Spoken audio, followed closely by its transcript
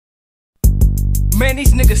Man,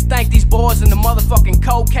 these niggas think these boys in the motherfucking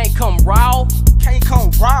cold can't come raw. Can't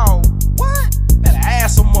come raw. What? Better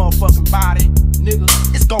ask some motherfucking body, nigga.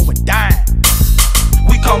 It's going down.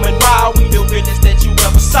 We coming raw, we the realest that you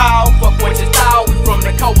ever saw. Fuck what you thought, we from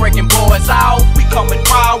the cold breaking boys out. We coming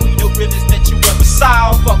raw, we the realest that you ever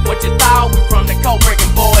saw. Fuck what you thought, we from the cold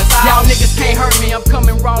breaking boys out. Y'all niggas can't hurt me, I'm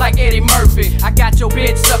coming raw like Eddie Murphy. I got your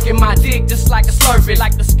bitch sucking my dick just like a Slurpee,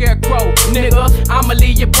 like the scarecrow. Nigga, I'ma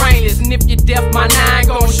leave you brainless, and if you deaf, my nine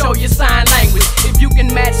gon' show you sign language. If you can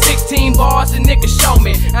match 16 bars, then nigga show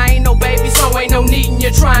me. I ain't no baby, so ain't no need in you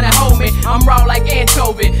trying to hold me. I'm raw like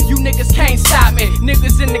anchovy, you niggas can't stop me.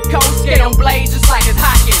 Niggas in the coast, skate on blades just like it's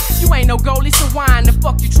hockey. You ain't no goalie, so why in the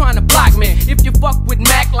fuck you trying to block me? If you fuck with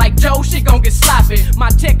Mac like Joe, shit gon' get sloppy. My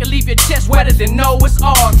tech will leave your chest wetter than Noah's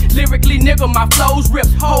Ark. Lyrically, nigga, my flows rip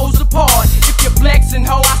hoes apart. If you're flexing,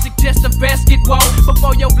 ho, I suggest the vest get woe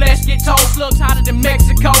before your flesh get told. Slugs hotter than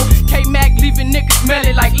Mexico. K-Mac leaving niggas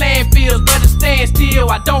smelly like landfills. Better stand still,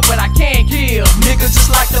 I don't, but I can kill. Niggas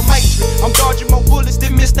just like the Matrix, I'm dodging more bullets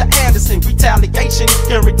than Mr. Anderson. Retaliation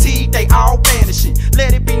guaranteed, they all vanishing.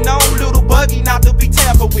 Let it be known, little buggy not to be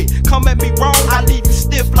tampered with. Come at me wrong, I leave you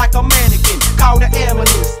stiff like a mannequin. Call the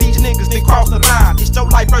ambulance, these niggas they cross the line. It's your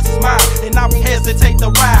life versus mine, and I won't hesitate to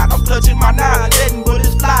ride. I'm clutching my nine, letting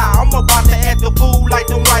bullets fly. I'm about to act a fool like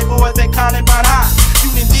them white boys that Columbine High. You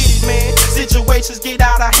done did it, man. Situations get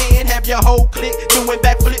out of hand. Have your whole clique doing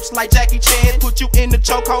backflips like Jackie Chan. Put you in the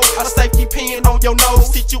chokehold, a safety pin on your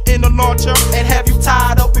nose. Sit you in a launcher and have you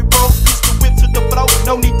tied up in rope. Pistol whip to the floor,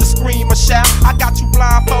 no need to scream or shout. I got you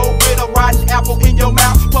blindfold with a rotten apple in your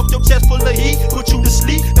mouth. Puff your chest full of heat, put you to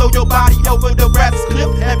sleep. Throw your body over the rapper's cliff.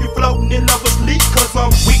 Have you floating in lover's leak. Cause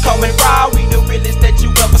we coming raw, we the realest that you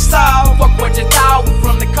ever saw. Fuck what you thought, we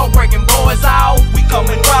from the cold breaking boys out. We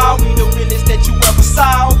coming raw, we the realest that you ever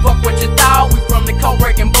saw. Fuck what you thought, we from the cold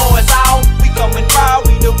breaking boys out. We coming raw,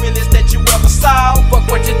 we the realest that you ever saw. Fuck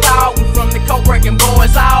what you thought, we from the cold breaking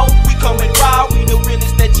boys out. We coming raw, we the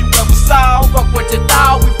realest that you ever saw. Fuck what you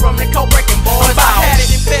thought, we from the cold breaking boys out. I had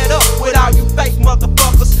it and fed up with all you fake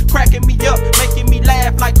motherfuckers, cracking me up, making me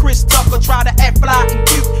laugh like Chris Tucker. Try to act fly and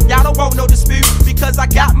cute, y'all don't want no dispute, because I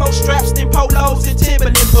got more straps than polos and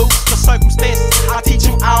Timberland boots. For circumstances, I teach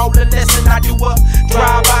them all the lesson. I do a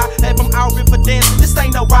drive-by, have them out river dancing. This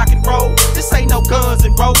ain't no rock and roll, this ain't no guns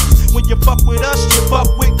and roses. When you fuck with us, you fuck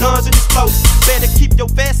with guns and explosives. Better keep your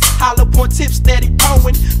vest, hollow point tips steady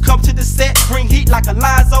throwing. Come to the set, bring heat like a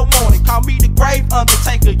Lonzo morning. Call me the grave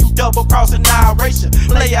undertaker, you double cross annihilation.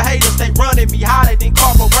 Player haters, they running me hotter than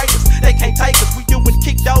carburetors. They can't take us, we doing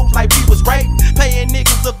kick those like we was raiding. Paying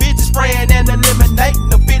niggas a bitch, spraying and eliminating,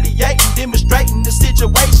 affiliating, demonstrating the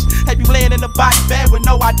situation. Have you laying in the body bag with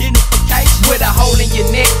no identification? With a hole in your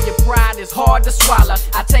neck, your pride is hard to swallow.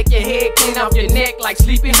 I take your head clean off your neck like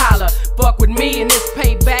Sleepy Hollow. Fuck with me and it's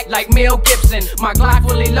payback like Mel Gibson. My Glock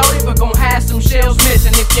fully loaded but gon' have some shells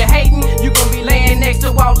missing. If you're hating, you gon' be laying next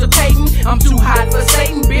to Walter Payton. I'm too hot for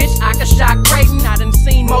Satan, bitch, I can shock Creighton. I done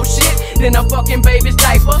seen more shit than a fucking baby's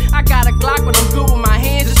diaper. I got a Glock but I'm good with my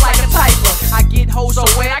hands just like a typer. I get hoes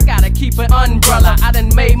away, I gotta keep an umbrella. I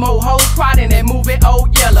done made more hoes cry than that movie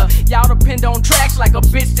Old Yeller. Y'all depend on tracks like a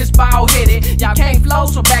bitch that's bald-headed. Y'all can't flow,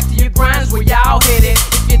 so back to your grinds where y'all headed.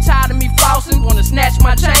 If you're tired of me flossing, wanna snatch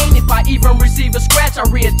my chain. If I even receive a scratch, I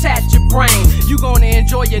reattach your brain. You gonna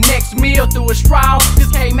enjoy your next meal through a straw.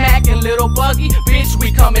 This K-Mac and Little Buggy, bitch,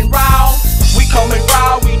 we coming raw. We coming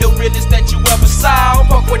raw, we the realest that you ever saw.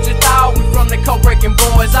 Fuck what you thought, we from the cold breaking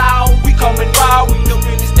boys out. We coming raw, we the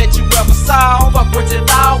realest that you ever saw. Fuck what you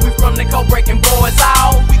thought, we from the cold breaking boys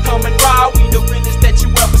out. We coming raw, we the realest that you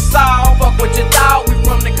ever saw. Fuck what you thought, we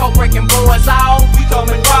from the cold breaking boys out. We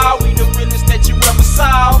coming raw, we the realest that you ever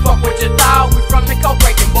saw. Fuck what you thought, we from the cold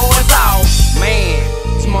breaking boys out. Man,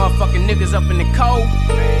 these motherfucking niggas up in the cold.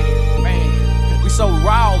 Man, we so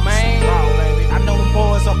raw, man. Raw, baby. I know them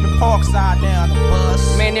boys up in Parkside down the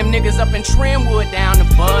bus. Man, them niggas up in Trimwood down the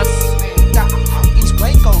bus. Man, East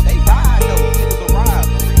Waco